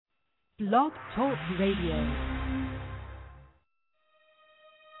Blog Talk Radio.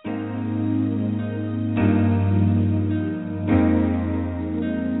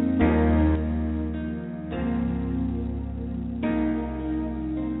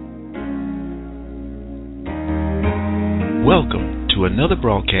 Welcome to another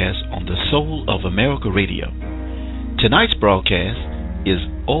broadcast on the Soul of America Radio. Tonight's broadcast is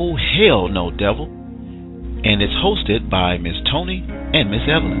Oh Hell Naw Devil, and it's hosted by Miss Toni and Miss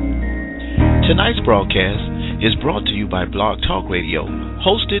Evelyn. Tonight's broadcast is brought to you by Blog Talk Radio,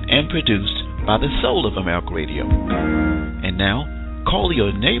 hosted and produced by the Soul of America Radio. And now, call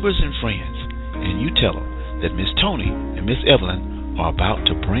your neighbors and friends, and you tell them that Miss Toni and Miss Evelyn are about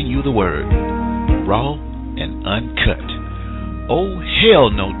to bring you the word, raw and uncut. Oh Hell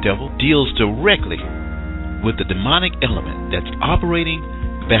Naw Devil deals directly with the demonic element that's operating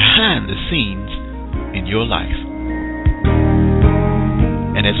behind the scenes in your life.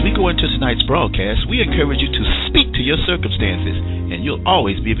 And as we go into tonight's broadcast, we encourage you to speak to your circumstances, and you'll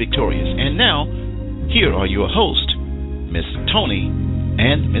always be victorious. And now, here are your hosts, Miss Toni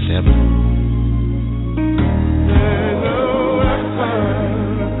and Miss Evelyn.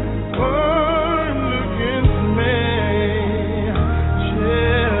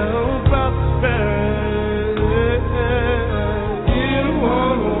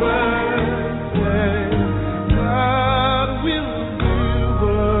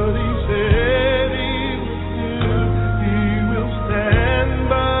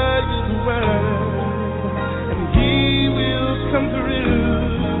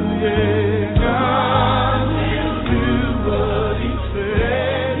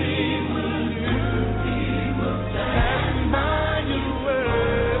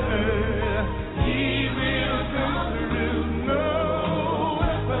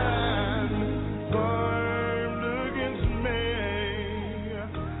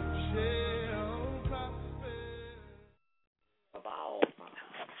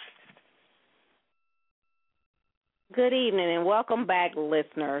 Good evening and welcome back,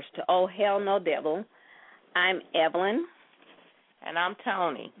 listeners, to Oh Hell Naw Devil. I'm Evelyn. And I'm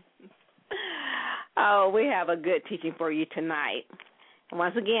Toni. Oh, we have a good teaching for you tonight. And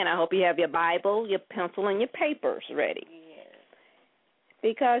once again, I hope you have your Bible, your pencil, and your papers ready. Yes.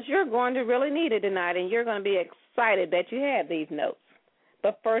 Because you're going to really need it tonight, and you're going to be excited that you have these notes.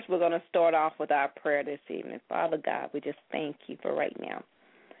 But first, we're going to start off with our prayer this evening. Father God, we just thank you for right now.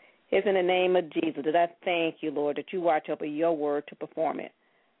 It's in the name of Jesus that I thank you, Lord, that you watch over your word to perform it.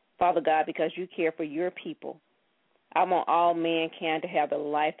 Father God, because you care for your people, I want all mankind to have the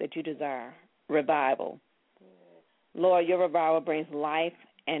life that you desire, revival. Yes. Lord, your revival brings life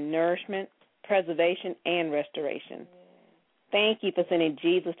and nourishment, preservation, and restoration. Yes. Thank you for sending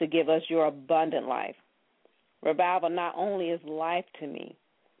Jesus to give us your abundant life. Revival not only is life to me,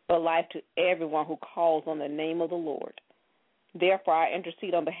 but life to everyone who calls on the name of the Lord. Therefore, I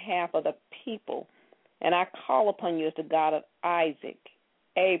intercede on behalf of the people, and I call upon you as the God of Isaac,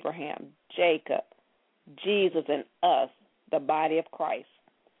 Abraham, Jacob, Jesus, and us, the body of Christ.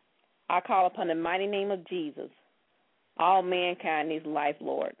 I call upon the mighty name of Jesus. All mankind needs life,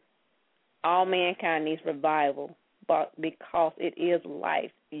 Lord. All mankind needs revival, but because it is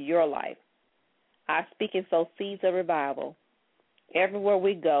life, your life. I speak and sow seeds of revival. Everywhere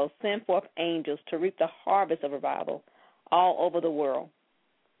we go, send forth angels to reap the harvest of revival all over the world.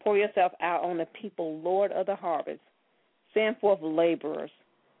 Pour yourself out on the people, Lord of the harvest. Send forth laborers.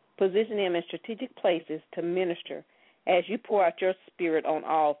 Position them in strategic places to minister as you pour out your spirit on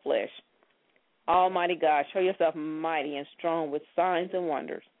all flesh. Almighty God, show yourself mighty and strong with signs and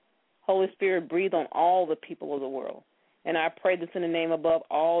wonders. Holy Spirit, breathe on all the people of the world. And I pray this in the name above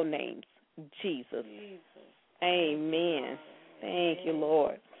all names, Jesus. Amen. Thank you,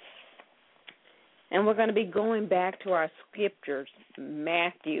 Lord. And we're going to be going back to our scriptures,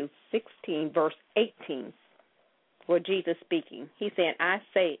 Matthew 16, verse 18, where Jesus speaking. He said, I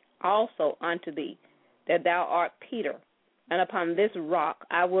say also unto thee that thou art Peter, and upon this rock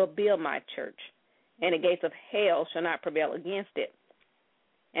I will build my church, and the gates of hell shall not prevail against it.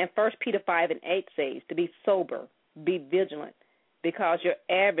 And 1 Peter 5 and 8 says, to be sober, be vigilant, because your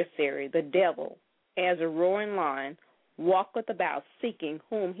adversary, the devil, as a roaring lion, walketh about seeking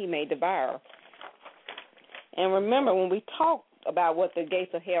whom he may devour. And remember, when we talk about what the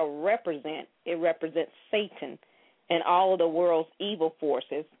gates of hell represent, it represents Satan and all of the world's evil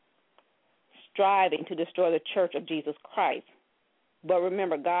forces striving to destroy the church of Jesus Christ. But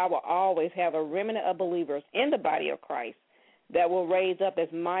remember, God will always have a remnant of believers in the body of Christ that will raise up as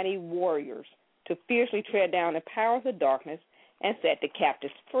mighty warriors to fiercely tread down the powers of darkness and set the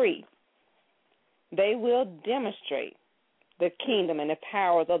captives free. They will demonstrate the kingdom, and the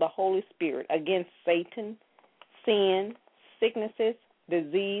powers of the Holy Spirit against Satan, sin, sicknesses,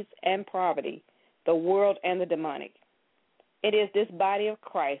 disease, and poverty, the world, and the demonic. It is this body of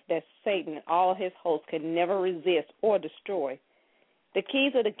Christ that Satan and all his hosts can never resist or destroy. The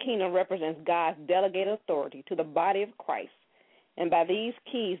keys of the kingdom represents God's delegated authority to the body of Christ, and by these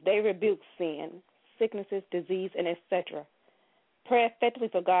keys they rebuke sin, sicknesses, disease, and etc. Pray effectively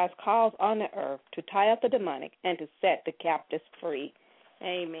for God's cause on the earth to tie up the demonic and to set the captives free.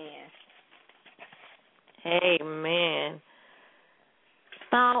 Amen. Amen.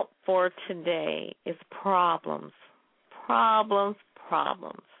 Thought for today is problems. Problems.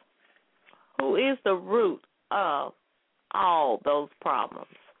 Who is the root of all those problems?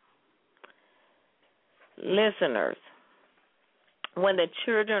 Listeners, when the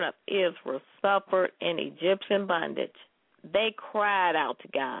children of Israel suffered in Egyptian bondage, they cried out to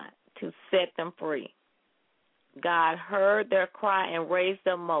God to set them free. God heard their cry and raised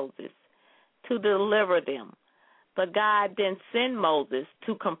up Moses to deliver them. But God didn't send Moses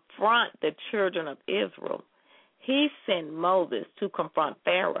to confront the children of Israel. He sent Moses to confront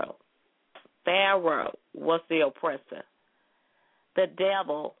Pharaoh. Pharaoh was the oppressor. The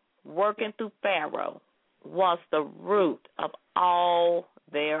devil, working through Pharaoh, was the root of all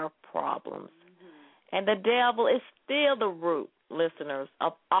their problems. And the devil is still the root, listeners,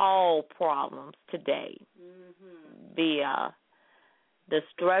 of all problems today. Via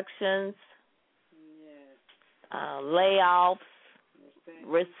destructions, layoffs,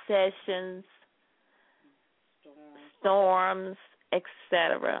 recessions, storms,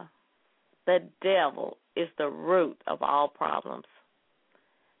 etc. The devil is the root of all problems.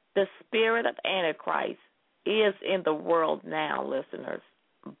 The spirit of Antichrist is in the world now, listeners.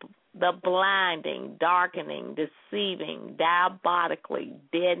 The blinding, darkening, deceiving, diabolically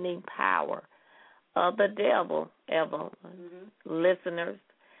deadening power of the devil, Evelyn, listeners,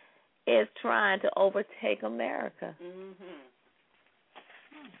 is trying to overtake America.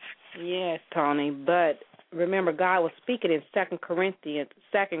 Yes, Toni, but remember, God was speaking in 2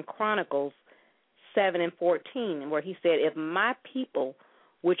 Chronicles 7:14, where he said, if my people,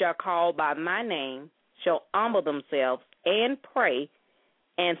 which are called by my name, shall humble themselves and pray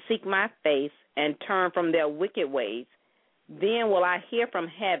and seek my face and turn from their wicked ways, then will I hear from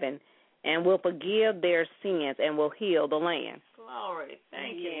heaven and will forgive their sins and will heal the land. Glory.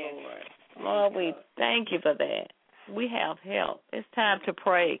 Thank you, Lord. Lord, we thank you for that. We have help. It's time to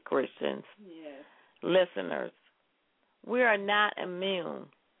pray, Christians. Yes. Listeners, we are not immune,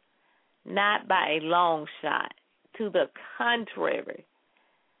 not by a long shot. To the contrary,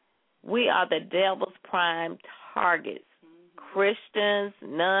 we are the devil's prime targets. Christians,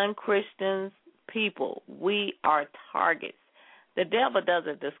 non-Christians, people, we are targets. The devil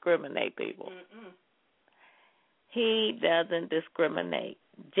doesn't discriminate, people. He doesn't discriminate.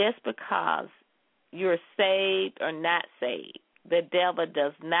 Just because you're saved or not saved, the devil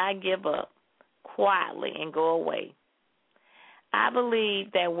does not give up quietly and go away. I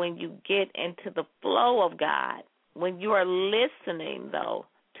believe that when you get into the flow of God, when you are listening, though,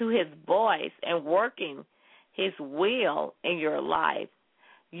 to his voice and working his will in your life,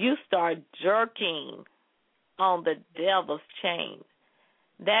 you start jerking on the devil's chain.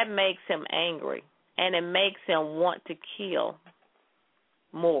 That makes him angry, and it makes him want to kill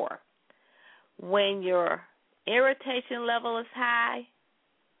more. When your irritation level is high,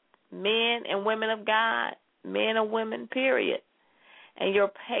 men and women of God, men and women, period, and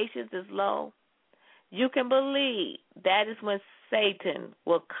your patience is low, you can believe that is when Satan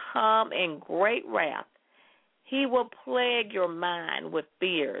will come in great wrath. He will plague your mind with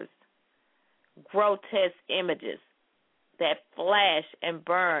fears, grotesque images that flash and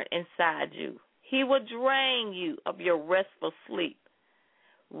burn inside you. He will drain you of your restful sleep,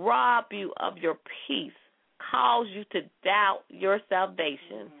 rob you of your peace, cause you to doubt your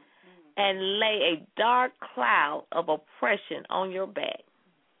salvation, and lay a dark cloud of oppression on your back.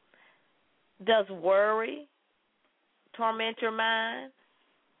 Does worry torment your mind?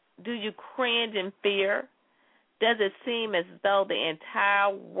 Do you cringe in fear? Does it seem as though the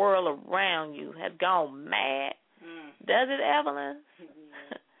entire world around you has gone mad? Does it, Evelyn?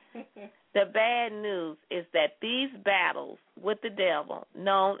 The bad news is that these battles with the devil,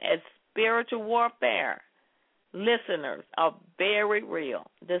 known as spiritual warfare, listeners, are very real.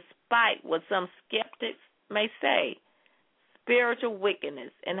 Despite what some skeptics may say, spiritual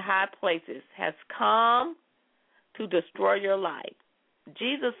wickedness in high places has come to destroy your life.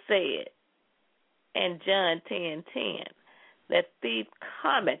 Jesus said in John 10:10, that thief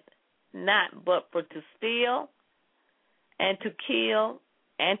cometh not but for to steal and to kill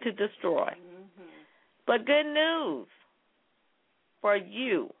and to destroy. But good news, for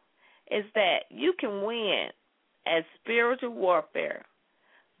you is that you can win at spiritual warfare,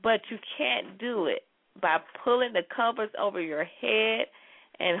 but you can't do it by pulling the covers over your head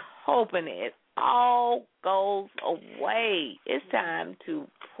and hoping it all goes away. It's time to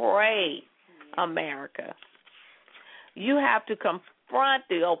pray, America. You have to confront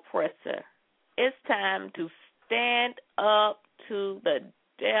the oppressor. It's time to stand up to the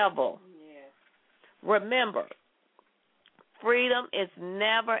devil. Remember, freedom is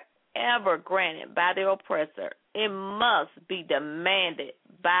never, ever granted by the oppressor. It must be demanded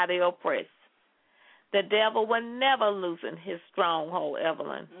by the oppressed. The devil will never loosen his stronghold,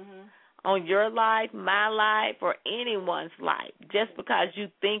 Evelyn, on your life, my life, or anyone's life, just because you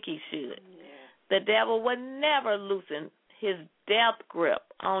think he should. The devil will never loosen his death grip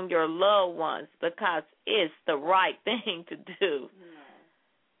on your loved ones because it's the right thing to do.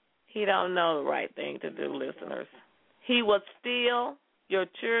 He don't know the right thing to do, listeners. He will steal your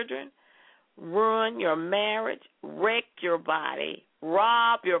children, ruin your marriage, wreck your body,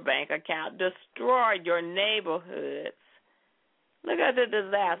 rob your bank account, destroy your neighborhoods. Look at the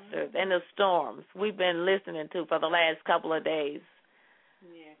disasters and the storms we've been listening to for the last couple of days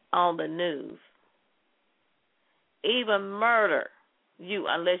on the news. Even murder you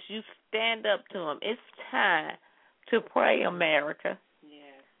unless you stand up to him. It's time to pray, America.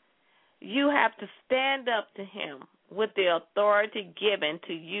 You have to stand up to him with the authority given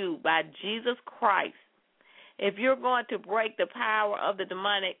to you by Jesus Christ if you're going to break the power of the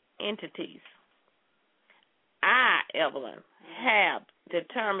demonic entities. I, Evelyn, have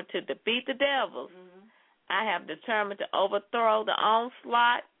determined to defeat the devils. I have determined to overthrow the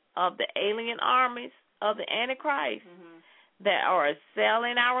onslaught of the alien armies of the Antichrist that are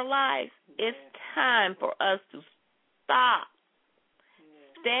assailing our lives. It's time for us to stop.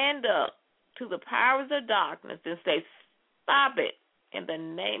 Stand up to the powers of darkness and say, stop it in the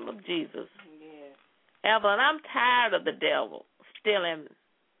name of Jesus. Evelyn, I'm tired of the devil stealing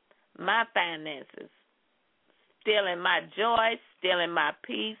my finances, stealing my joy, stealing my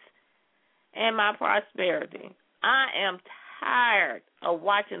peace, and my prosperity. I am tired of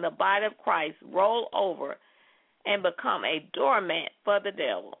watching the body of Christ roll over and become a doormat for the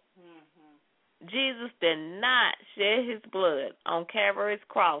devil. Jesus did not shed his blood on Calvary's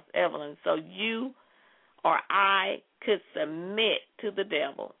cross, Evelyn, so you or I could submit to the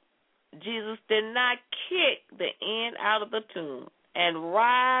devil. Jesus did not kick the end out of the tomb and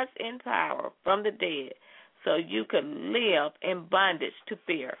rise in power from the dead so you could live in bondage to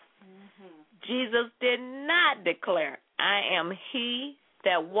fear. Jesus did not declare, I am he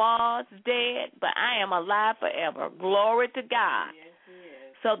that was dead, but I am alive forever. Glory to God.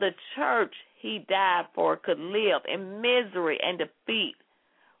 So the church he died for could live in misery and defeat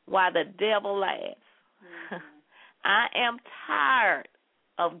while the devil laughs. I am tired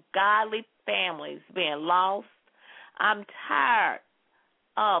of godly families being lost. I'm tired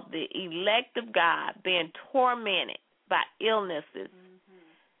of the elect of God being tormented by illnesses.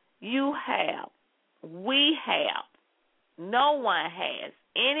 You have, we have, no one has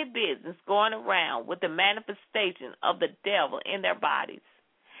any business going around with the manifestation of the devil in their bodies.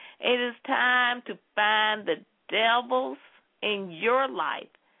 It is time to find the devils in your life.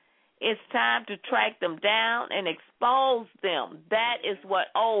 It's time to track them down and expose them. That is what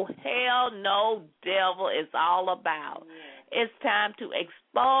Hell Naw Devil is all about. It's time to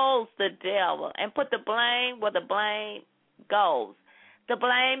expose the devil and put the blame where the blame goes. The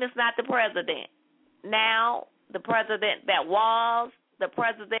blame is not the president. Now, the president that was, the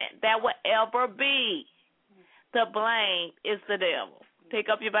president that will ever be. The blame is the devil. Pick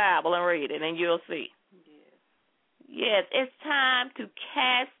up your Bible and read it, and you'll see. Yes, it's time to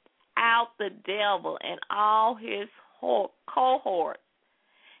cast out the devil and all his cohorts.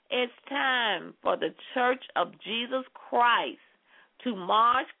 It's time for the Church of Jesus Christ to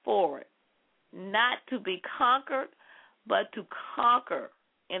march forward, not to be conquered, but to conquer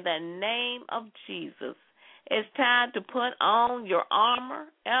in the name of Jesus. It's time to put on your armor,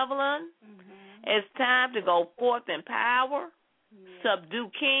 Evelyn. It's time to go forth in power,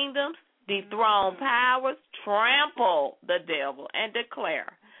 subdue kingdoms, dethrone powers, trample the devil, and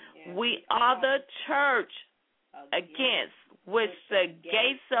declare, we are the church against which the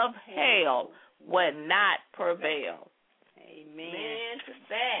gates of hell would not prevail.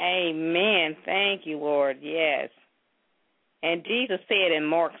 Amen. Thank you, Lord. Yes. And Jesus said in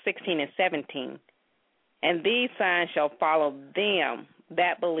Mark 16:17, and these signs shall follow them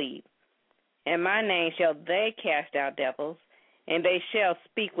that believe. In my name shall they cast out devils, and they shall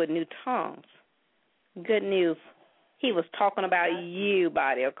speak with new tongues. Good news. He was talking about you,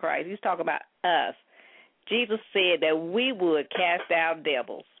 body of Christ. He was talking about us. Jesus said that we would cast out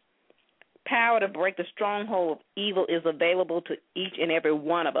devils. Power to break the stronghold of evil is available to each and every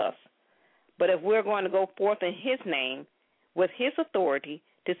one of us. But if we're going to go forth in His name, with His authority,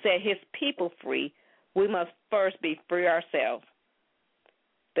 to set His people free, we must first be free ourselves.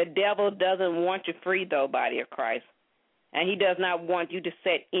 The devil doesn't want you free, though, body of Christ. And he does not want you to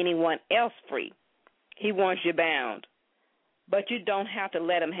set anyone else free. He wants you bound. But you don't have to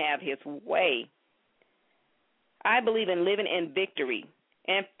let him have his way. I believe in living in victory.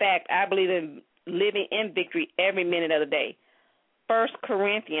 In fact, I believe in living in victory every minute of the day. 1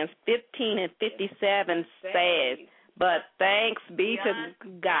 Corinthians 15:57 says, "But thanks be to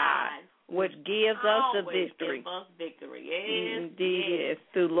God, which gives us the victory." Gives us victory. Yes. Indeed, yes.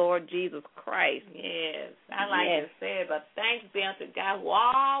 Through Lord Jesus Christ. Yes. I like to say it, but thanks be unto God who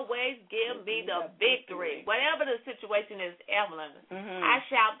always gives me the victory. Whatever the situation is, Evelyn, I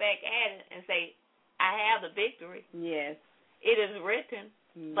shout back at it and say, I have the victory. Yes. It is written.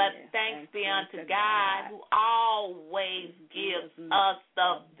 But thanks be unto God who always gives us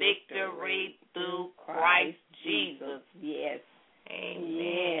the victory through Christ Jesus. Yes.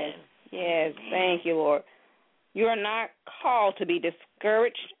 Amen. Yes. Thank you, Lord. You are not called to be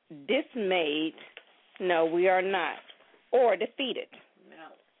discouraged, dismayed. No, we are not. Or defeated.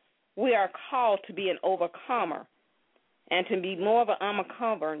 No. We are called to be an overcomer. And to be more of an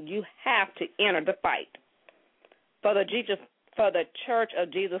overcomer, you have to enter the fight. For the Church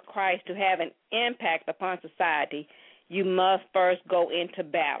of Jesus Christ to have an impact upon society, you must first go into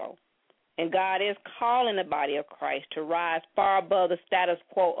battle. And God is calling the body of Christ to rise far above the status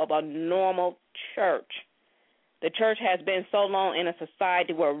quo of a normal church. The church has been so long in a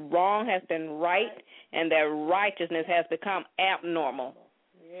society where wrong has been right and that righteousness has become abnormal.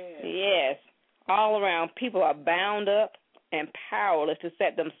 Yes. All around, people are bound up and powerless to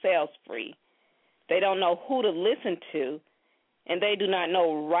set themselves free. They don't know who to listen to, and they do not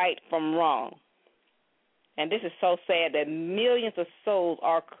know right from wrong. And this is so sad that millions of souls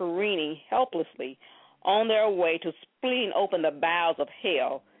are careening helplessly on their way to splitting open the bowels of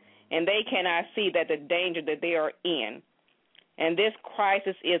hell, and they cannot see that the danger that they are in. And this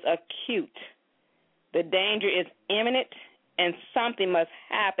crisis is acute. The danger is imminent, and something must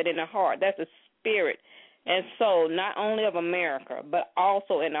happen in the heart. That's the spirit and soul, not only of America, but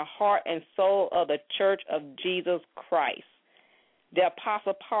also in the heart and soul of the Church of Jesus Christ. The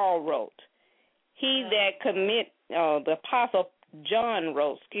Apostle Paul wrote, the Apostle John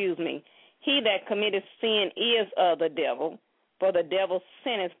wrote, he that committed sin is of the devil, for the devil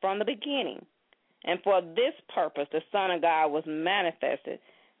sinned from the beginning. And for this purpose the Son of God was manifested,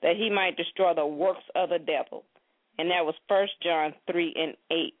 that he might destroy the works of the devil. And that was 1 John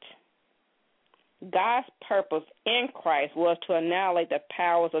 3:8. God's purpose in Christ was to annihilate the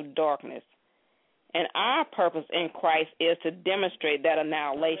powers of darkness. And our purpose in Christ is to demonstrate that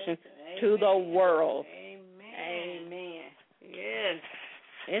annihilation to the world. Amen. Yes.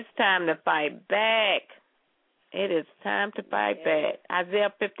 It's time to fight back. It is time to fight back.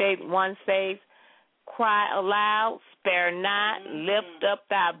 Isaiah 58:1 says, "Cry aloud, spare not, lift up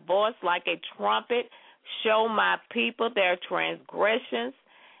thy voice like a trumpet, show my people their transgressions,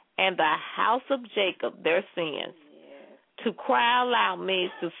 and the house of Jacob their sins." To cry aloud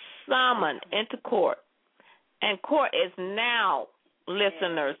means to summon into court. And court is now,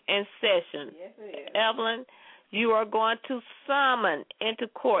 listeners, in session. Evelyn, you are going to summon into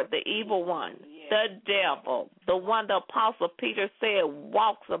court the evil one, the devil, the one the Apostle Peter said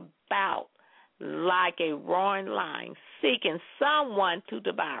walks about like a roaring lion, seeking someone to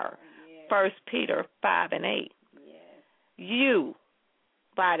devour. 1 Peter 5:8. You,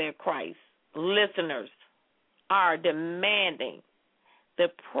 body of Christ, listeners, are demanding the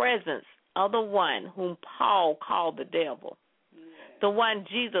presence of the one whom Paul called the devil, the one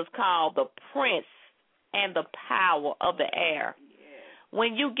Jesus called the prince and the power of the air.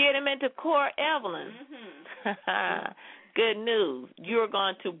 When you get him into court, Evelyn, good news, you're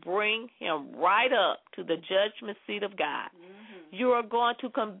going to bring him right up to the judgment seat of God. You are going to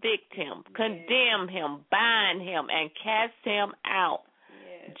convict him, condemn him, bind him, and cast him out.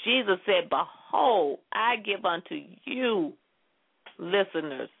 Jesus said, "Behold, I give unto you,"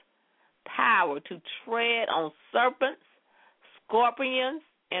 listeners, "power to tread on serpents, scorpions,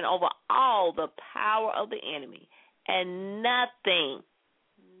 and over all the power of the enemy, and nothing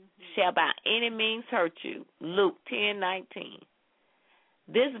shall by any means hurt you." Luke 10:19.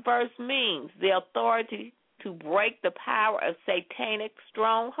 This verse means the authority to break the power of satanic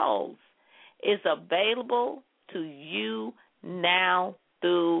strongholds is available to you now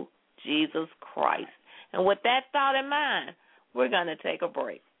through Jesus Christ. And with that thought in mind, we're going to take a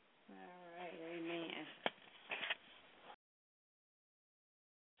break. All right, amen.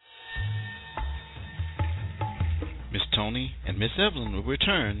 Toni and Miss Evelyn will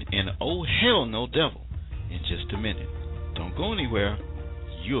return in Oh Hell No Devil in just a minute. Don't go anywhere.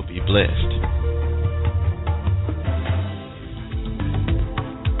 You'll be blessed.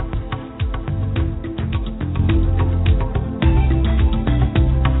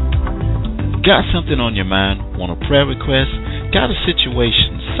 Got something on your mind? Want a prayer request? Got a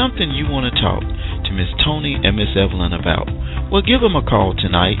situation? Something you want to talk to Miss Toni and Miss Evelyn about? Well, give them a call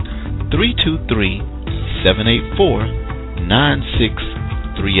tonight,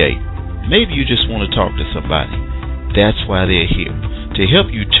 323-784-9638. Maybe you just want to talk to somebody. That's why they're here, to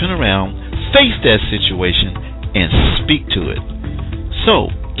help you turn around, face that situation, and speak to it. So,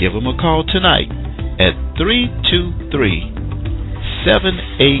 give them a call tonight at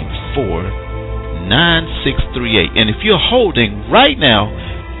 323-784-9638. And if you're holding right now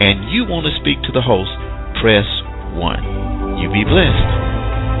and you want to speak to the host, press 1. You be blessed.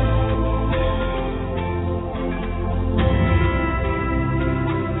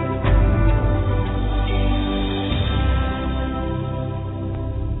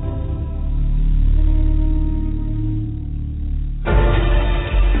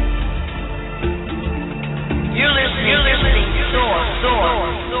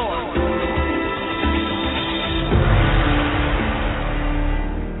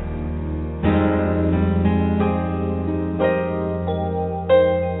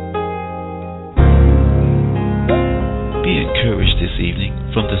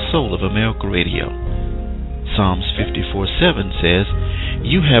 Radio. Psalms 54:7 says,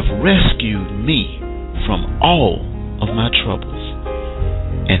 "You have rescued me from all of my troubles,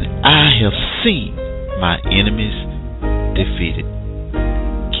 and I have seen my enemies defeated."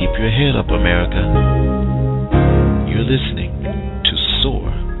 Keep your head up, America. You're listening to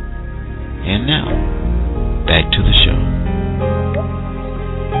Soar. And now, back to the show.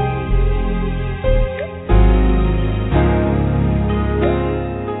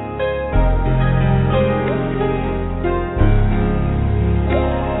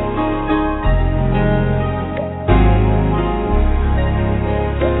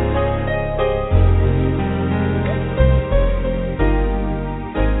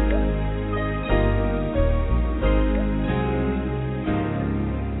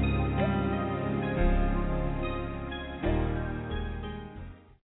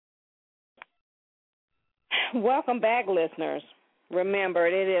 Welcome back, listeners. Remember,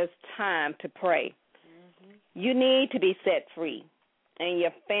 it is time to pray. You need to be set free, and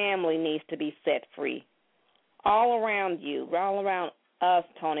your family needs to be set free. All around you, all around us,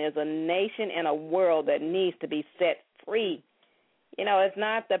 Toni, is a nation and a world that needs to be set free. You know, it's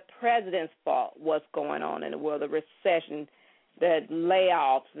not the president's fault what's going on in the world, the recession, the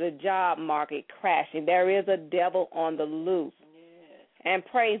layoffs, the job market crashing. There is a devil on the loose. And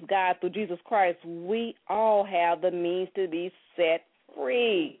praise God, through Jesus Christ, we all have the means to be set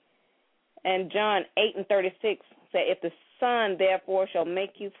free. And John 8:36 said, "If the Son therefore shall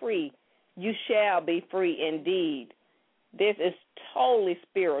make you free, you shall be free indeed." This is totally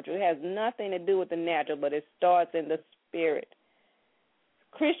spiritual. It has nothing to do with the natural, but it starts in the spirit.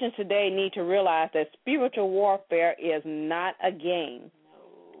 Christians today need to realize that spiritual warfare is not a game.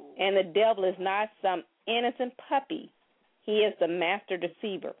 And the devil is not some innocent puppy. He is the master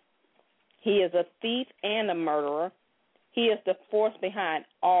deceiver. He is a thief and a murderer. He is the force behind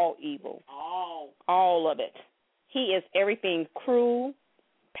all evil. All of it. He is everything cruel,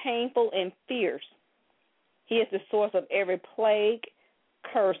 painful, and fierce. He is the source of every plague,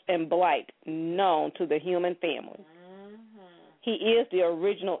 curse, and blight known to the human family. He is the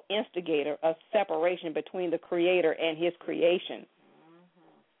original instigator of separation between the Creator and His creation.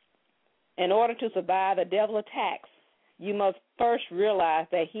 In order to survive the devil attacks, you must first realize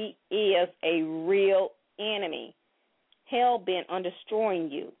that he is a real enemy, hell-bent on destroying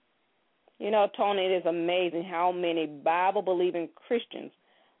you. You know, Toni, it is amazing how many Bible-believing Christians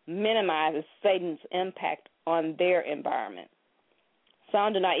minimize Satan's impact on their environment.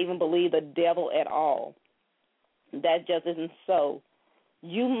 Some do not even believe the devil at all. That just isn't so.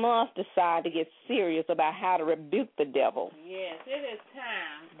 You must decide to get serious about how to rebuke the devil. Yes, it is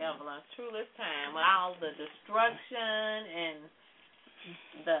time, Evelyn. Truly it's time. With all the destruction and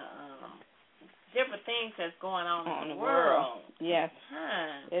the different things that's going on in the world. Yes.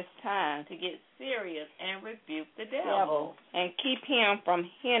 It's time to get serious and rebuke the devil. And keep him from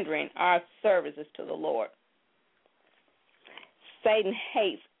hindering our services to the Lord. Satan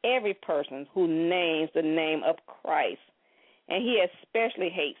hates every person who names the name of Christ. And he especially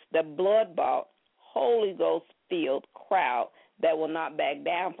hates the blood-bought, Holy Ghost-filled crowd that will not back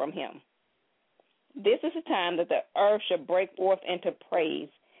down from him. This is the time that the earth should break forth into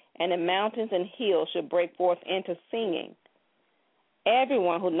praise and the mountains and hills should break forth into singing.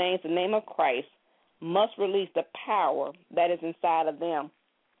 Everyone who names the name of Christ must release the power that is inside of them.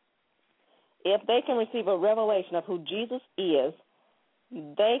 If they can receive a revelation of who Jesus is,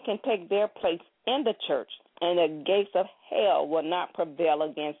 they can take their place in the church, and the gates of hell will not prevail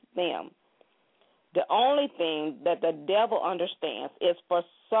against them. The only thing that the devil understands is for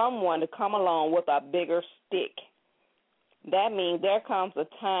someone to come along with a bigger stick. That means there comes a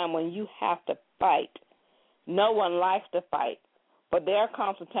time when you have to fight. No one likes to fight, but there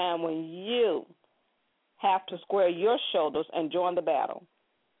comes a time when you have to square your shoulders and join the battle.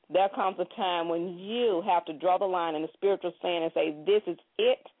 There comes a time when you have to draw the line in the spiritual sand and say, this is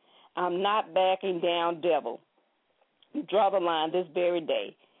it. I'm not backing down, devil. Draw the line this very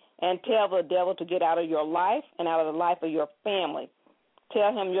day. And tell the devil to get out of your life and out of the life of your family.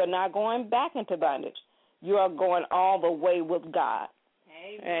 Tell him you're not going back into bondage. You are going all the way with God.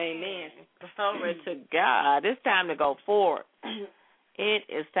 Amen. Glory to God. It's time to go forward. It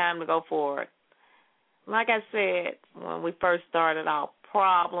is time to go forward. Like I said when we first started off,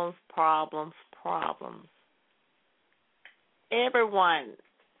 problems. Everyone,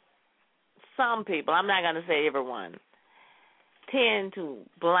 some people, I'm not going to say everyone, tend to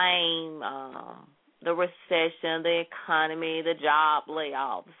blame the recession, the economy, the job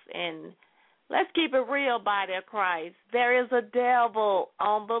layoffs. And let's keep it real, body of Christ. There is a devil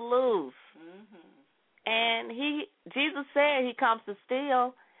on the loose. Mm-hmm. And Jesus said he comes to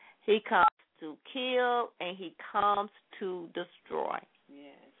steal, he comes to kill, and he comes to destroy.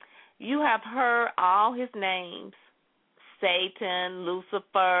 Yes. You have heard all his names: Satan,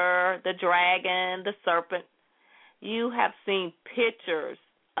 Lucifer, the dragon, the serpent. You have seen pictures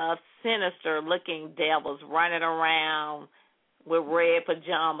of sinister-looking devils running around with red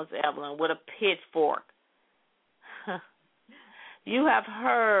pajamas, Evelyn, with a pitchfork. You have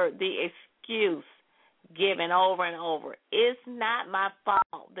heard the excuse given over and over. It's not my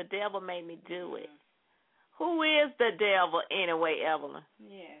fault. The devil made me do it. Who is the devil anyway, Evelyn?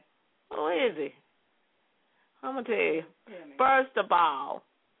 Yes. Who is he? I'm going to tell you. First of all,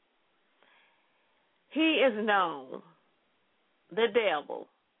 he is known, the devil.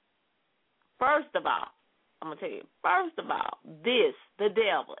 First of all, I'm going to tell you, the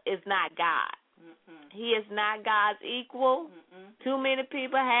devil is not God. Mm-mm. He is not God's equal. Mm-mm. Too many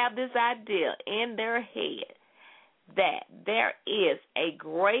people have this idea in their head that there is a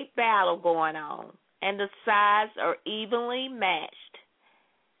great battle going on and the sides are evenly matched.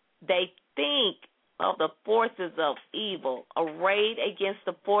 They think of the forces of evil arrayed against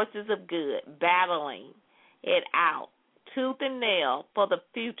the forces of good, battling it out, tooth and nail, for the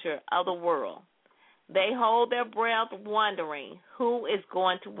future of the world. They hold their breath wondering who is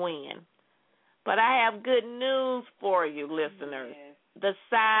going to win. But I have good news for you, listeners. Yes. The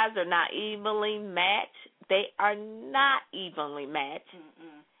sides are not evenly matched. They are not evenly matched.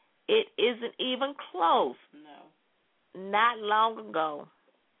 Mm-mm. It isn't even close. No. Not long ago,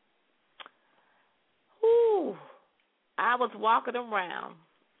 I was walking around,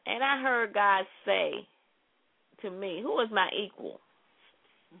 and I heard God say to me, who is my equal?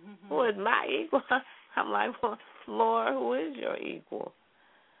 Mm-hmm. Who is my equal? I'm like, well, Lord, who is your equal?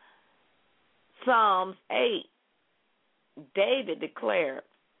 Psalms 8, David declared,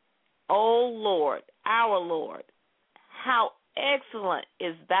 O Lord, our Lord, how excellent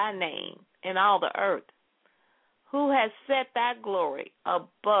is thy name in all the earth, who has set thy glory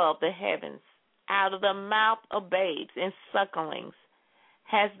above the heavens. Out of the mouth of babes and sucklings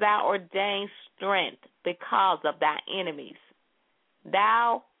hast thou ordained strength because of thy enemies,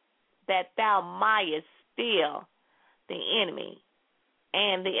 thou mightest still the enemy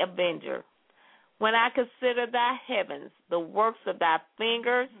and the avenger. When I consider thy heavens, the works of thy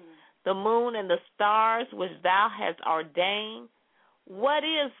fingers, the moon and the stars which thou hast ordained, what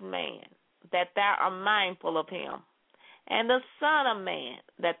is man that thou art mindful of him, and the son of man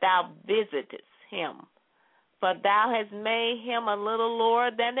that thou visitest him? For thou hast made him a little lower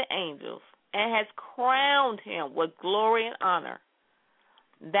than the angels, and hast crowned him with glory and honor.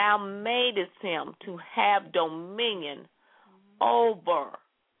 Thou madest him to have dominion over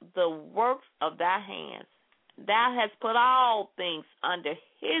the works of thy hands. Thou hast put all things under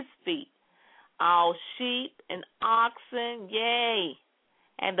his feet, all sheep and oxen, yea,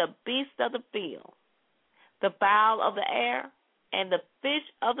 and the beasts of the field, the fowl of the air, and the fish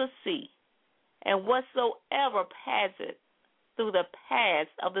of the sea, and whatsoever passeth through the paths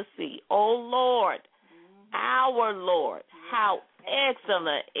of the sea. O Lord, our Lord, how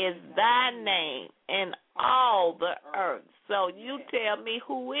excellent is thy name in all the earth. So you tell me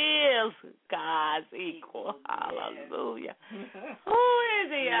who is God's equal. Hallelujah. Who is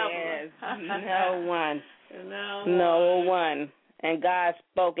he? Yes, no one. No one. And God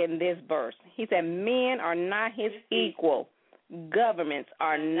spoke in this verse. He said, men are not his equal. Governments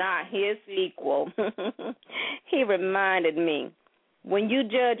are not his equal. He reminded me, when you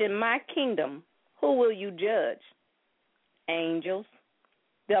judge in my kingdom, who will you judge? Angels.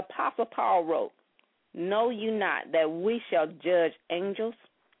 The Apostle Paul wrote, know you not that we shall judge angels?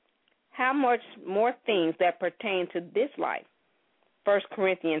 How much more things that pertain to this life? 1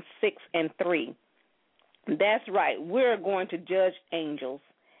 Corinthians 6:3. That's right. We're going to judge angels.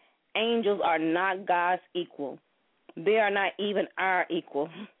 Angels are not God's equal. They are not even our equal.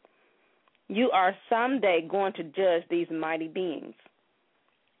 You are someday going to judge these mighty beings.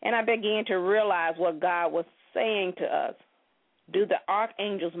 And I began to realize what God was saying to us. Do the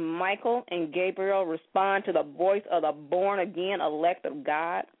archangels Michael and Gabriel respond to the voice of the born-again elect of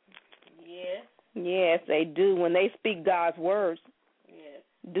God? Yes. Yes, they do when they speak God's words. Yes.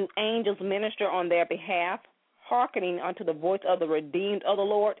 Do angels minister on their behalf, hearkening unto the voice of the redeemed of the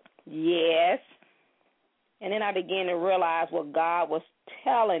Lord? Yes. And then I began to realize what God was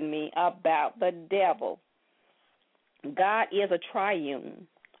telling me about the devil. God is a triune,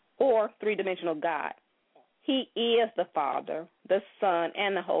 or three-dimensional God. He is the Father, the Son,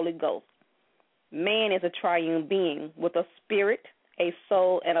 and the Holy Ghost. Man is a triune being with a spirit, a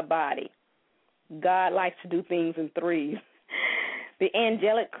soul, and a body. God likes to do things in threes. The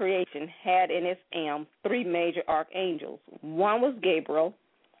angelic creation had in its aim three major archangels. One was Gabriel,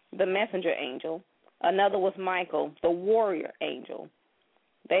 the messenger angel. Another was Michael, the warrior angel.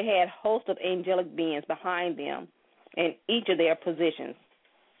 They had hosts of angelic beings behind them in each of their positions,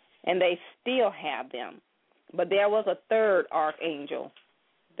 and they still have them. But there was a third archangel.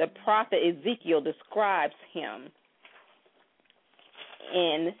 The prophet Ezekiel describes him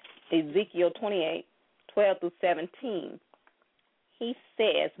in Ezekiel 28:12-17. He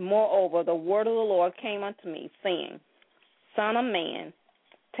says, moreover, the word of the Lord came unto me, saying, Son of man,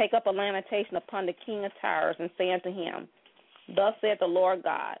 take up a lamentation upon the king of Tyre, and say unto him, Thus saith the Lord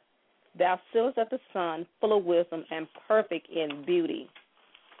God, Thou sittest at the sun, full of wisdom and perfect in beauty.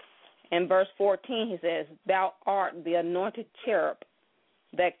 In verse 14 he says, Thou art the anointed cherub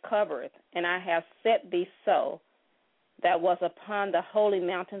that covereth, and I have set thee so, that was upon the holy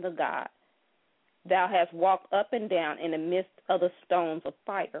mountain of God. Thou hast walked up and down in the midst of the stones of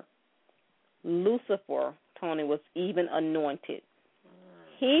fire. Lucifer, Toni, was even anointed.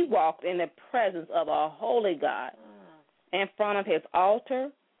 He walked in the presence of a holy God in front of his altar,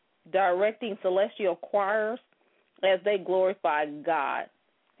 directing celestial choirs as they glorified God.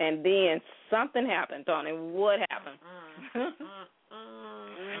 And then something happened, Toni. What happened?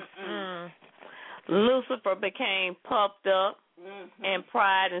 Lucifer became puffed up in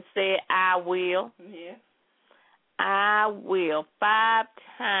pride and said, I will. Yeah. I will, 5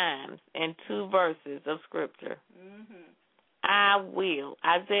 times in 2 verses of Scripture. I will.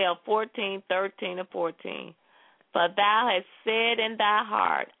 Isaiah 14:13-14. For thou hast said in thy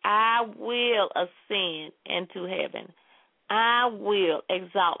heart, I will ascend into heaven. I will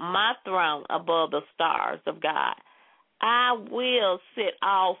exalt my throne above the stars of God. I will sit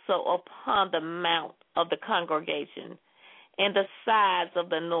also upon the mount of the congregation in the sides of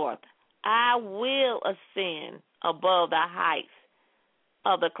the north. I will ascend above the heights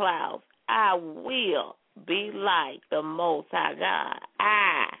of the clouds. I will be like the Most High God.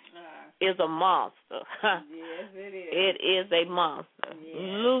 I is a monster. Yes, it is. It is a monster. Yes.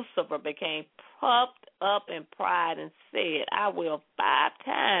 Lucifer became puffed up in pride and said, I will, 5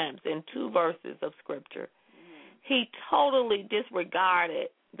 times in 2 verses of Scripture. He totally disregarded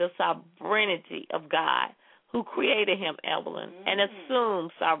the sovereignty of God, who created him, Evelyn, and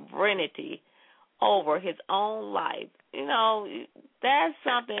assumed sovereignty over his own life. You know, that's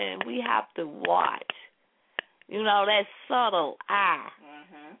something we have to watch. You know, that subtle I.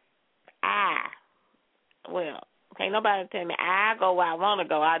 Well, can't nobody tell me I go where I want to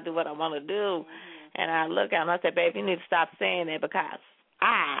go. I do what I want to do. And I look at him and I say, baby, you need to stop saying that, because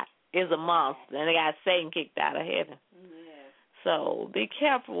I is a monster, and they got Satan kicked out of heaven. Yes. So be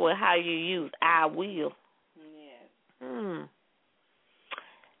careful with how you use I will. Yes.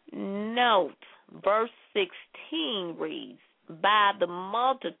 Note, verse 16 reads, by the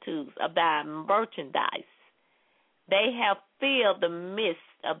multitudes of thy merchandise, they have filled the midst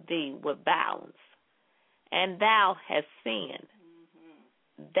of thee with violence, and thou hast sinned.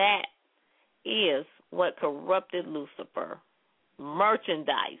 That is what corrupted Lucifer.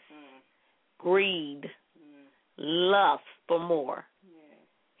 Merchandise, greed, lust for more.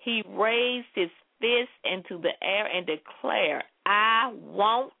 He raised his fist into the air and declared, I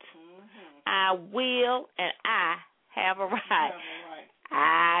want, I will, and I have a right.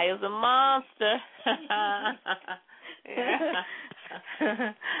 I is a monster.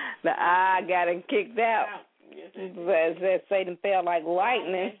 The I got him kicked out. As Satan fell like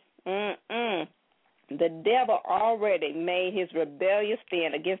lightning. The devil already made his rebellious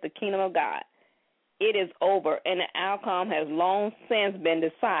stand against the kingdom of God. It is over, and the outcome has long since been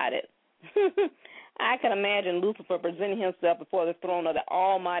decided. I can imagine Lucifer presenting himself before the throne of the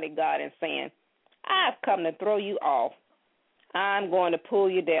Almighty God and saying, I've come to throw you off. I'm going to pull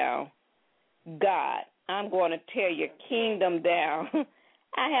you down. God, I'm going to tear your kingdom down.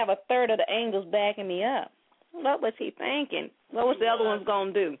 I have a third of the angels backing me up. What was he thinking? What was the other ones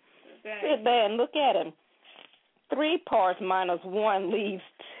going to do? Sit there and look at him. 3 parts minus 1 leaves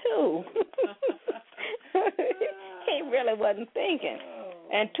 2. He really wasn't thinking.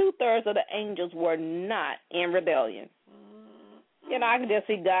 And 2/3 of the angels were not in rebellion. You know, I can just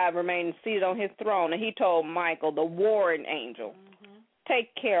see God remaining seated on his throne, and he told Michael, the warring angel,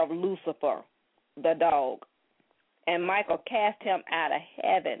 take care of Lucifer, the dog. And Michael cast him out of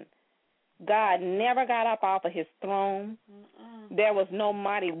heaven. God never got up off of his throne. There was no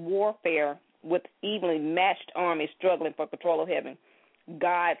mighty warfare with evenly matched armies struggling for control of heaven.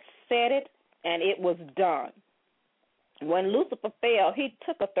 God said it, and it was done. When Lucifer fell, he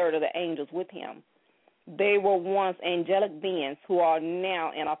took 1/3 of the angels with him. They were once angelic beings who are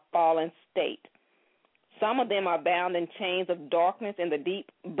now in a fallen state. Some of them are bound in chains of darkness in the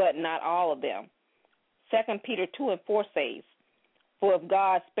deep, but not all of them. 2 Peter 2:4 says, for if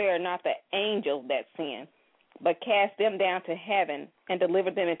God spared not the angels that sinned, but cast them down to heaven and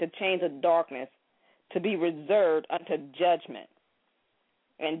delivered them into chains of darkness to be reserved unto judgment.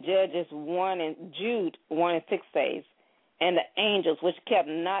 And Jude 1:6 says, and the angels which kept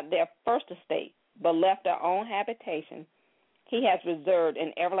not their first estate, but left their own habitation, he has reserved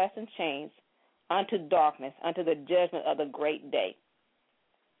in everlasting chains unto darkness, unto the judgment of the great day.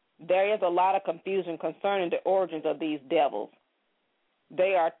 There is a lot of confusion concerning the origins of these devils.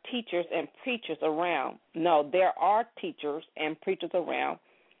 They are teachers and preachers around. No, there are teachers and preachers around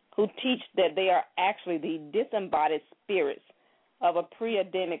who teach that they are actually the disembodied spirits of a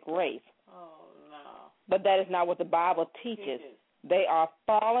pre-Adamic race. Oh, no. But that is not what the Bible teaches. They are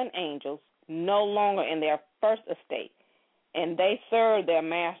fallen angels, no longer in their first estate, and they serve their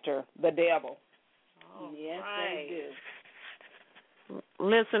master, the devil. Oh, yes, right. they do.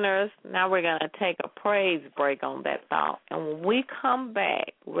 Listeners, now we're going to take a praise break on that thought. And when we come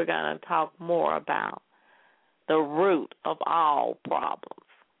back, we're going to talk more about the root of all problems.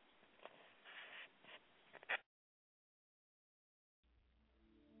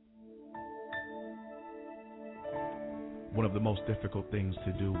 One of the most difficult things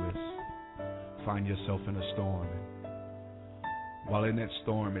to do is find yourself in a storm. While in that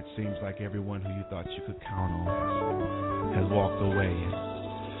storm, it seems like everyone who you thought you could count on has walked away.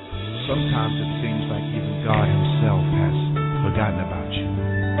 Sometimes it seems like even God himself has forgotten about you.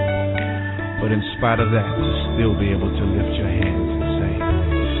 But in spite of that, to still be able to lift your hands and say,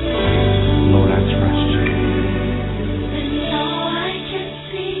 Lord, I trust you.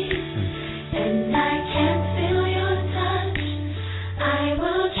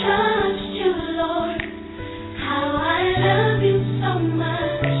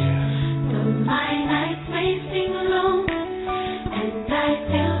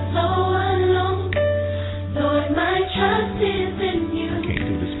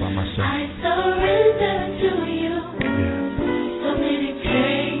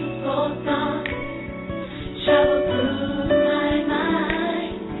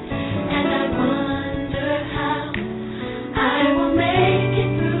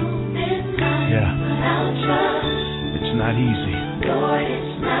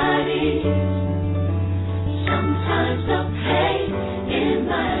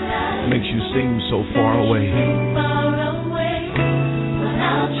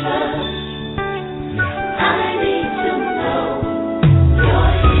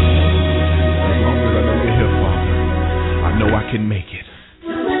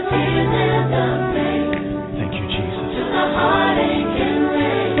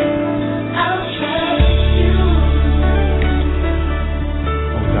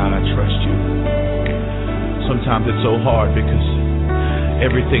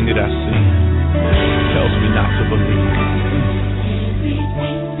 Everything that I see tells me not to believe.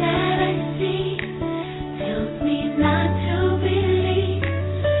 Everything that I see tells me not to believe.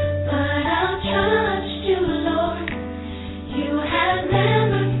 But I'll trust you, Lord. You have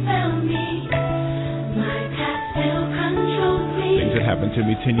never failed me. My past happened to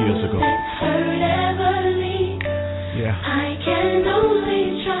me 10 years ago. Yeah. I can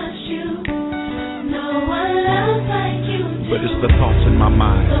only trust you. No one else like you do. But it's the thoughts in my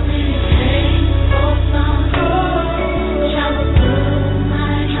mind. So many painful songs travel through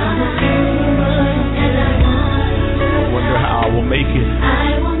my mind. And I wonder how I will make it.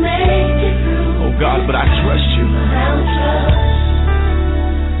 I will make it through. Oh God, but I trust you. Without trust,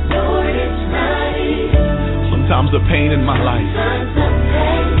 Lord, it's not easy. Sometimes the pain in my life,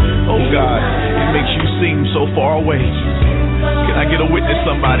 oh God, it makes you seem so far away. Can I get a witness,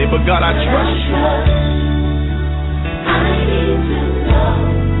 somebody? But God, I trust you. I need to know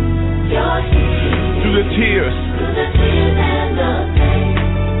you're here. Through the tears, And the pain,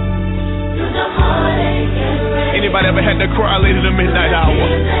 through the heartache and rain. anybody ever had to cry late in the midnight hour?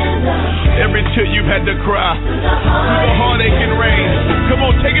 Every tear you've had to cry, through the heartache and rain. Come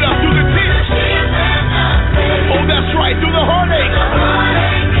on, take it up through the tears. Oh, that's right, through the heartache.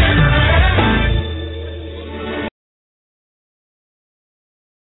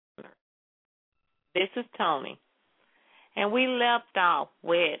 This is Toni, and we left off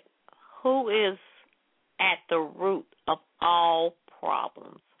with who is at the root of all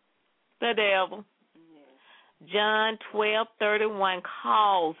problems? The devil. John 12:31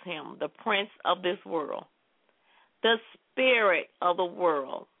 calls him the prince of this world, the spirit of the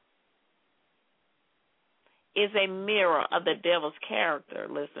world. Is a mirror of the devil's character,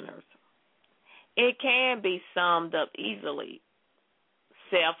 listeners. It can be summed up easily.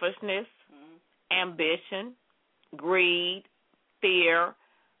 Selfishness, ambition, greed, fear,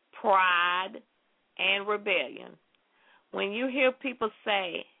 pride, and rebellion. When you hear people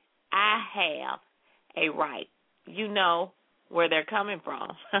say, I have a right, you know where they're coming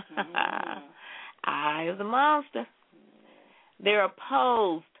from. I is a monster. They're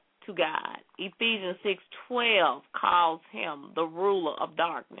opposed to God. Ephesians 6:12 calls him the ruler of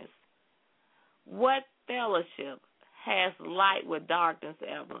darkness. What fellowship has light with darkness,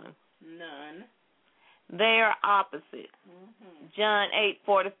 Evelyn? None. They are opposite. John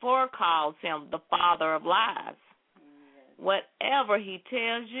 8:44 calls him the father of lies. Whatever he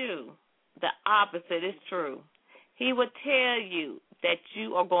tells you, the opposite is true. He would tell you that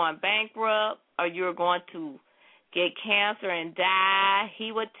you are going bankrupt or you're going to get cancer and die.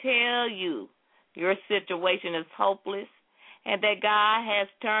 He would tell you your situation is hopeless and that God has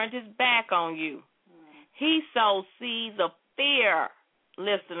turned his back on you. He sows seeds of fear,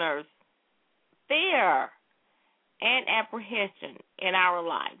 listeners, fear and apprehension in our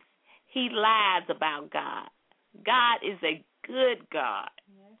lives. He lies about God. God is a good God.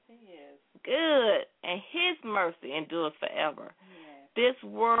 Yes, he is. Good, and his mercy endures forever. Yes. This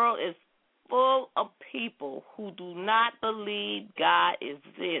world is full of people who do not believe God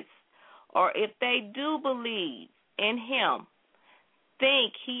exists, or if they do believe in him,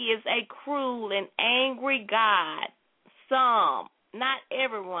 think he is a cruel and angry God. Some, not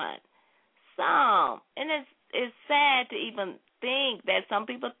everyone, some. And it's sad to even think that some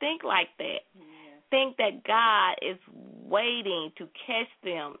people think like that. Yes. Think that God is waiting to catch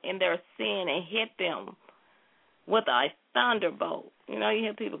them in their sin and hit them with a thunderbolt. You know, you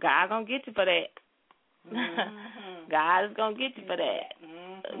hear people, God going to get you for that. God is going to get you for that.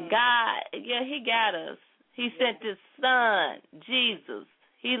 God, yeah, he got us. He sent his son, Jesus.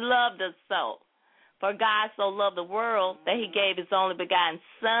 He loved us so. For God so loved the world that he gave his only begotten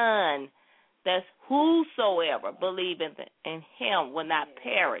son, that whosoever believeth in him will not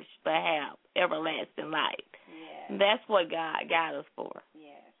perish but have everlasting life. Yes. That's what God got us for.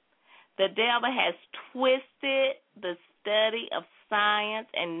 Yes. The devil has twisted the study of science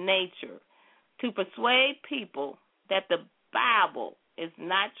and nature to persuade people that the Bible is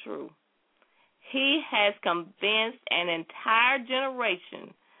not true. He has convinced an entire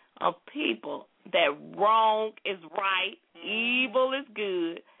generation of people that wrong is right, evil is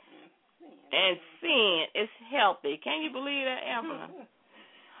good, and sin is healthy. Can you believe that, Evelyn?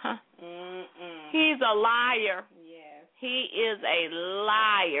 Huh? He's a liar. Yes. He is a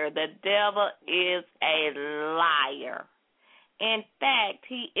liar. The devil is a liar. In fact,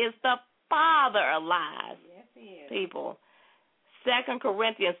 he is the father of lies. Yes, he is. People. 2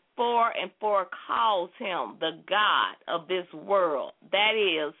 Corinthians 4:4 calls him the God of this world. That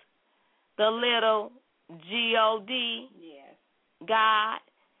is the little G-O-D, Yes. God.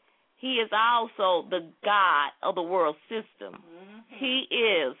 He is also the God of the world system. He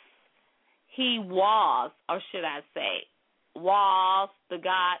was, or should I say, was the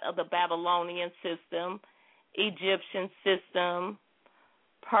God of the Babylonian system, Egyptian system,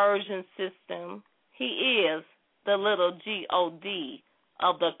 Persian system. He is the little G-O-D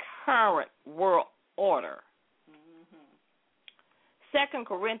of the current world order. 2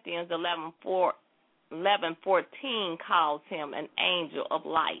 Corinthians 11:14 calls him an angel of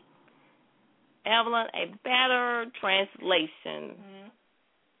light. Evelyn, a better translation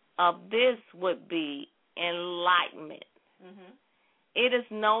of this would be enlightenment. It is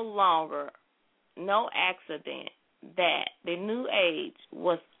no longer no accident that the new age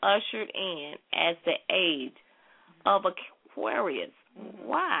was ushered in as the age of Aquarius.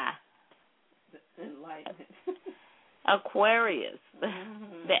 Why? Enlightenment. Aquarius,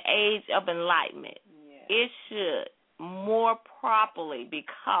 the age of enlightenment. It should more properly be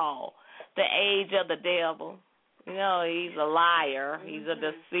called the age of the devil. You know, he's a liar. He's a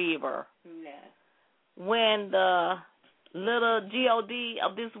deceiver. When the little God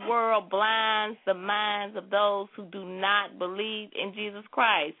of this world blinds the minds of those who do not believe in Jesus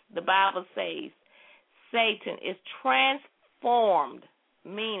Christ, the Bible says Satan is transformed,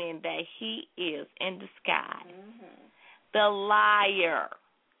 meaning that he is in disguise. The liar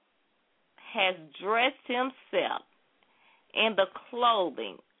has dressed himself in the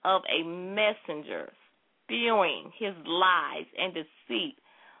clothing of a messenger, spewing his lies and deceit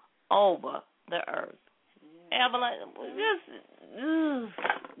over the earth. Evelyn,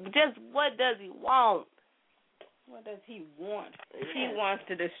 just what does he want? What does he want? He wants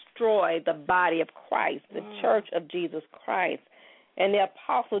to destroy the body of Christ, the church of Jesus Christ. And the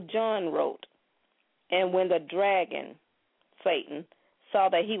Apostle John wrote, and when the dragon, Satan, saw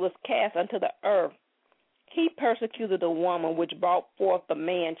that he was cast unto the earth, he persecuted the woman which brought forth the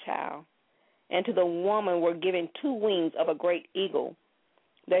man-child. And to the woman were given 2 wings of a great eagle,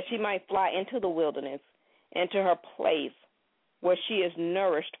 that she might fly into the wilderness, into her place, where she is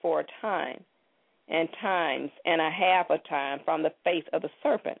nourished for a time, and times and a half a time from the face of the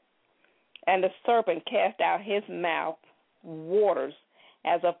serpent. And the serpent cast out his mouth waters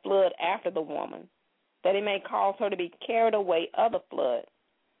as a flood after the woman, that he may cause her to be carried away of the flood.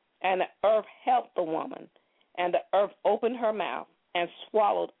 And the earth helped the woman, and the earth opened her mouth and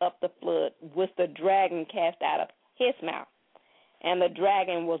swallowed up the flood, which the dragon cast out of his mouth. And the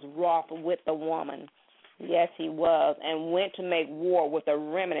dragon was wroth with the woman, yes, he was, and went to make war with the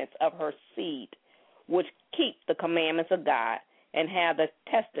remnants of her seed, which keep the commandments of God and have the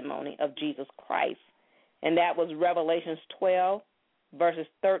testimony of Jesus Christ. And that was Revelations 12, verses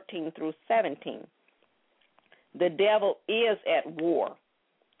 13 through 17. The devil is at war,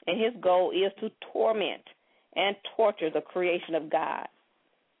 and his goal is to torment and torture the creation of God.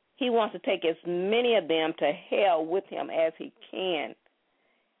 He wants to take as many of them to hell with him as he can.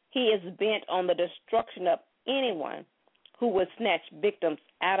 He is bent on the destruction of anyone who would snatch victims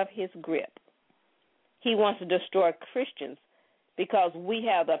out of his grip. He wants to destroy Christians because we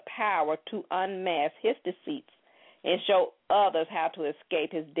have the power to unmask his deceits and show others how to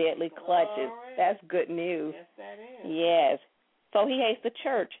escape his deadly clutches. That's good news. Yes, that is. Yes. So he hates the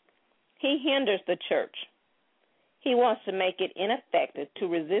church. He hinders the church. He wants to make it ineffective to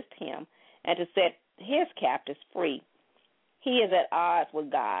resist him and to set his captives free. He is at odds with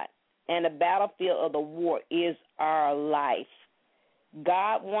God, and the battlefield of the war is our life.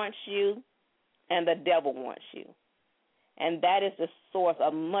 God wants you, and the devil wants you. And that is the source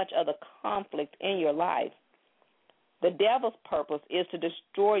of much of the conflict in your life. The devil's purpose is to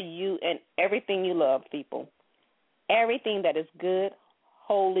destroy you and everything you love, people. Everything that is good,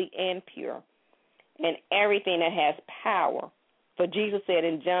 holy, and pure. And everything that has power. For Jesus said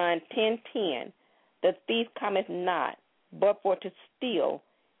in John 10:10, the thief cometh not, but for to steal,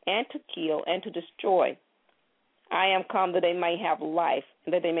 and to kill, and to destroy. I am come that they may have life,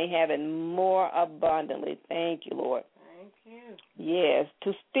 and that they may have it more abundantly. Thank you, Lord. Thank you. Yes,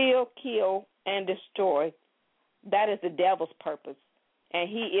 to steal, kill, and destroy, that is the devil's purpose, and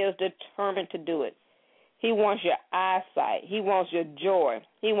he is determined to do it. He wants your eyesight. He wants your joy.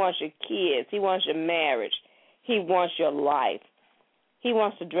 He wants your kids. He wants your marriage. He wants your life. He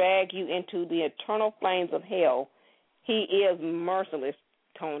wants to drag you into the eternal flames of hell. He is merciless,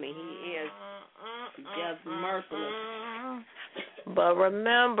 Toni. He is just merciless. But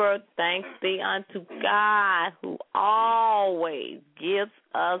remember, thanks be unto God who always gives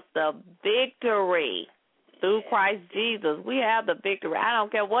us the victory through Christ Jesus. We have the victory. I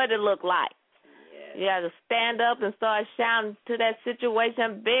don't care what it look like. You have to stand up and start shouting to that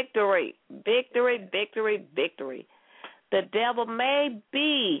situation, victory, victory, victory, victory. The devil may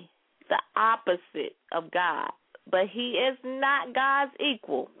be the opposite of God, but he is not God's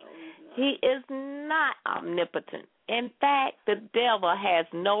equal. He is not omnipotent. In fact, the devil has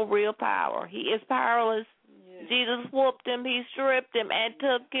no real power. He is powerless. Yes. Jesus whooped him, he stripped him, and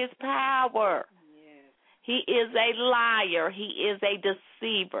took his power. Yes. He is a liar. He is a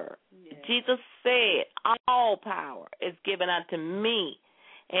deceiver. Yes. Jesus said, all power is given unto me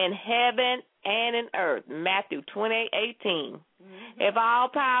in heaven and in earth. Matthew 28:18. If all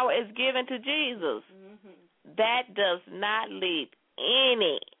power is given to Jesus, that does not leave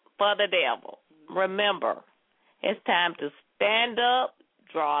any for the devil. Remember, it's time to stand up,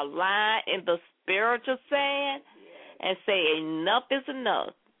 draw a line in the spiritual sand, and say enough is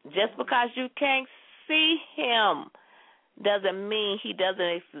enough. Just because you can't see him doesn't mean he doesn't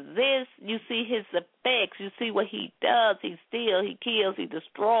exist. You see his effects. You see what he does. He steals, he kills, he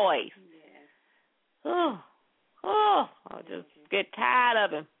destroys. I just get tired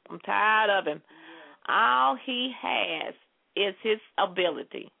of him. I'm tired of him. All he has is his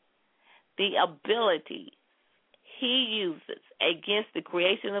ability. The ability he uses against the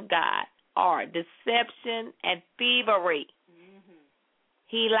creation of God are deception and thievery.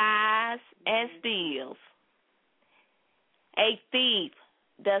 He lies and steals. A thief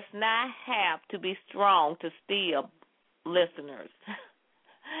does not have to be strong to steal, listeners.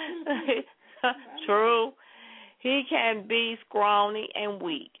 True. He can be scrawny and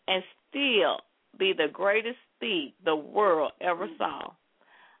weak and still be the greatest thief the world ever saw.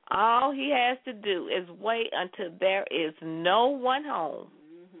 All he has to do is wait until there is no one home.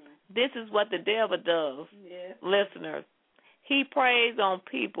 This is what the devil does, listeners. He preys on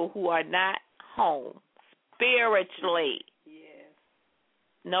people who are not home spiritually.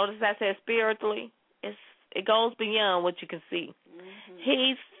 Notice I said spiritually. It goes beyond what you can see.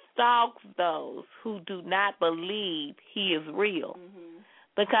 He stalks those who do not believe he is real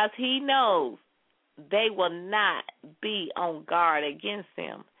because he knows they will not be on guard against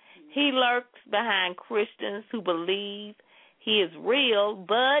him. He lurks behind Christians who believe he is real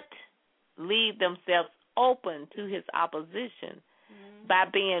but leave themselves open to his opposition by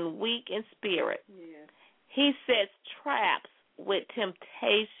being weak in spirit. He sets traps with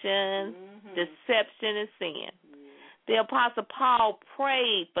temptation, deception, and sin. The Apostle Paul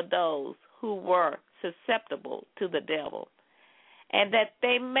prayed for those who were susceptible to the devil and that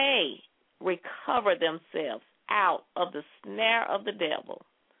they may recover themselves out of the snare of the devil,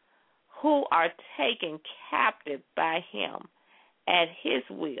 who are taken captive by him at his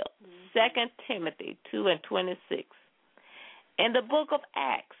will. 2 Timothy 2:26. In the book of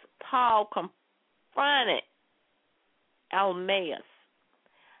Acts, Paul confronted Almaeus,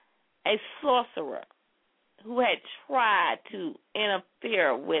 a sorcerer who had tried to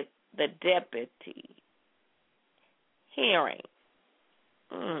interfere with the deputy hearing.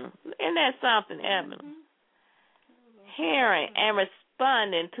 Isn't that something, Evelyn? Hearing and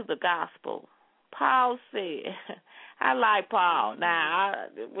responding to the gospel. Paul said, I like Paul. Now,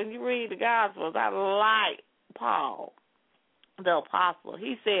 when you read the Gospels, I like Paul, the apostle.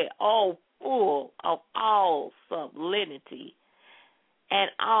 He said, oh, full of all sublimity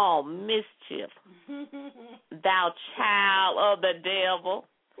and all mischief, thou child of the devil,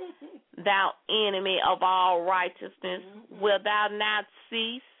 thou enemy of all righteousness, wilt thou not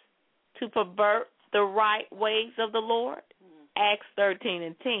cease to pervert the right ways of the Lord? Acts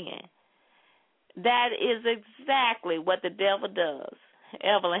 13:10. That is exactly what the devil does,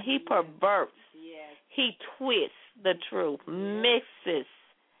 Evelyn. He perverts. He twists the truth, mixes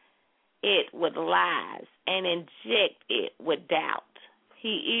it with lies, and inject it with doubt.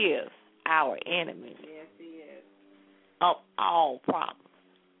 He is our enemy. Yes, he is. Of all problems.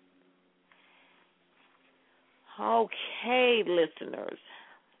 Okay, listeners.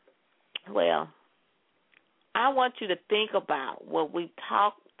 Well, I want you to think about what we've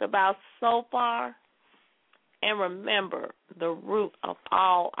talked about so far and remember the root of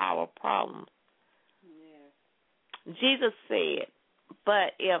all our problems. Yes. Jesus said,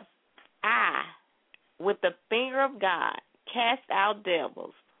 but if I, with the finger of God, cast out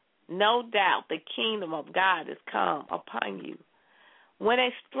devils, no doubt the kingdom of God is come upon you. When a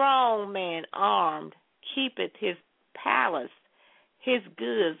strong man armed keepeth his palace, his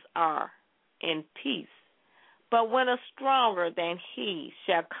goods are in peace. But when a stronger than he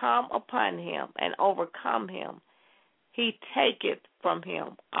shall come upon him and overcome him, he taketh from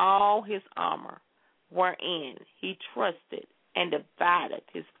him all his armor, wherein he trusted, and divided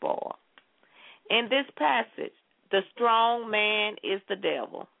his spoil. In this passage, the strong man is the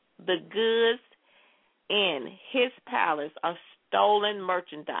devil. The goods in his palace are stolen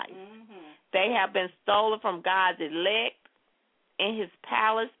merchandise. They have been stolen from God's elect. In his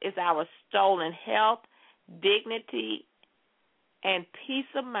palace is our stolen health, dignity, and peace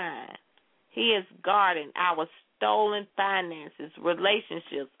of mind. He is guarding our stolen finances,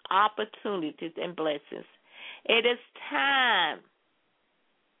 relationships, opportunities, and blessings. It is time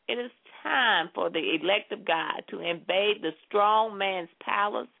for the elect of God to invade the strong man's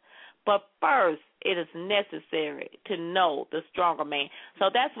palace, But first, it is necessary to know the stronger man. So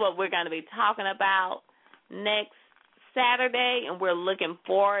that's what we're going to be talking about next Saturday, and we're looking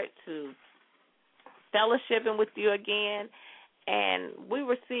forward to fellowshipping with you again. And we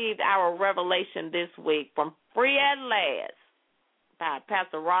received our revelation this week from Free at Last by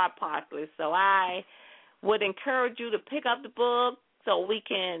Pastor Rod Parkley. So I would encourage you to pick up the book so we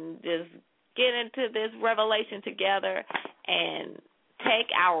can just get into this revelation together and take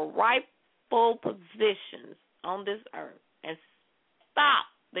our rightful positions on this earth and stop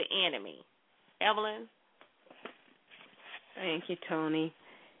the enemy. Evelyn? Thank you, Toni.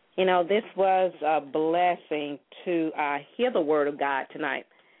 You know, this was a blessing to hear the word of God tonight.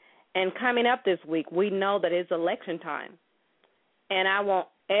 And coming up this week, we know that it's election time. And I want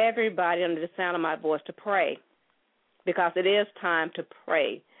everybody under the sound of my voice to pray, because it is time to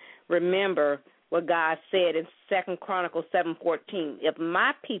pray. Remember what God said in 2 Chronicles 7:14. If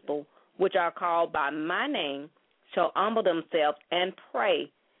my people, which are called by my name, shall humble themselves and pray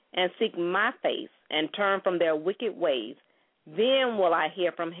and seek my face and turn from their wicked ways, then will I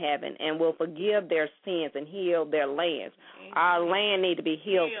hear from heaven and will forgive their sins and heal their lands. Amen. Our land need to be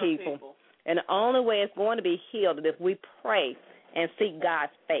healed, people. And the only way it's going to be healed is if we pray and seek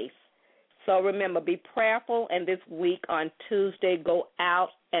God's face. So remember, be prayerful, and this week on Tuesday, go out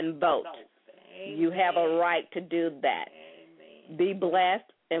and vote. Amen. You have a right to do that. Amen. Be blessed,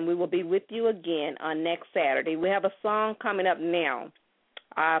 and we will be with you again on next Saturday. We have a song coming up now.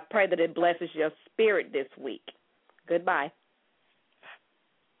 I pray that it blesses your spirit this week. Goodbye.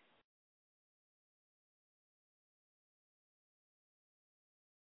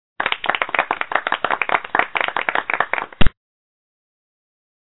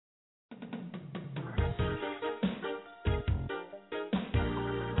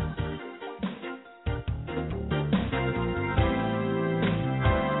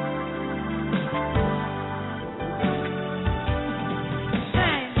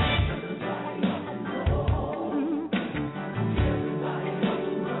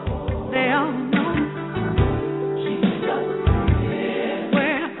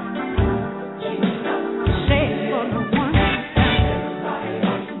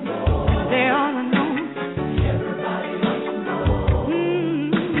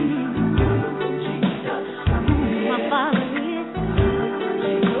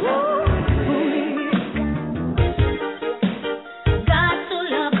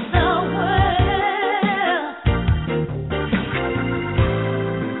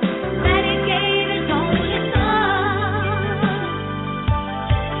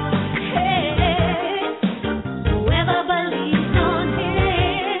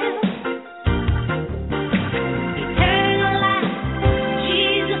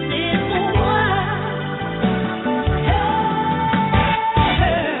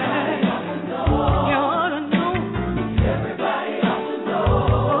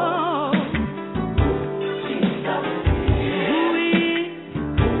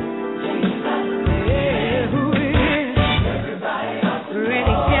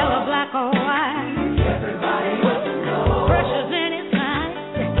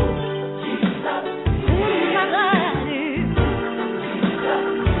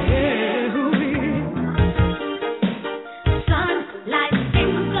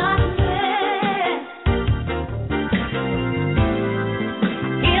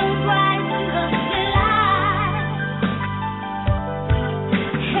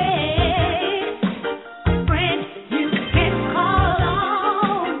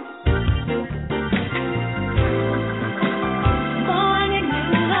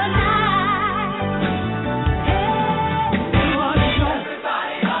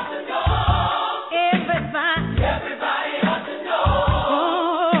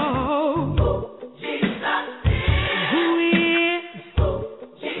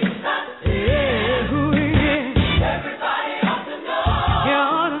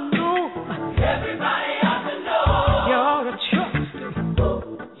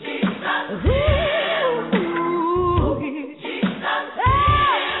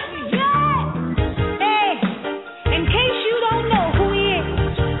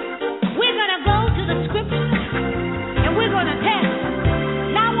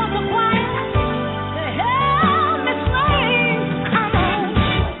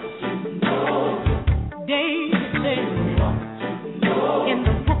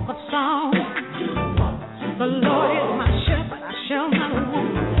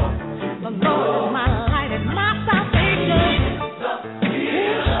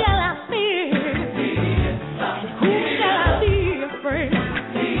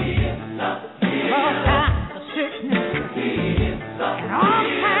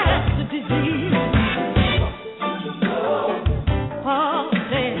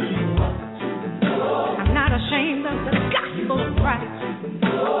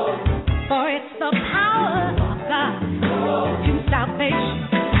 For it's the power of God to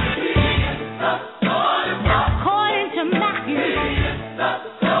salvation.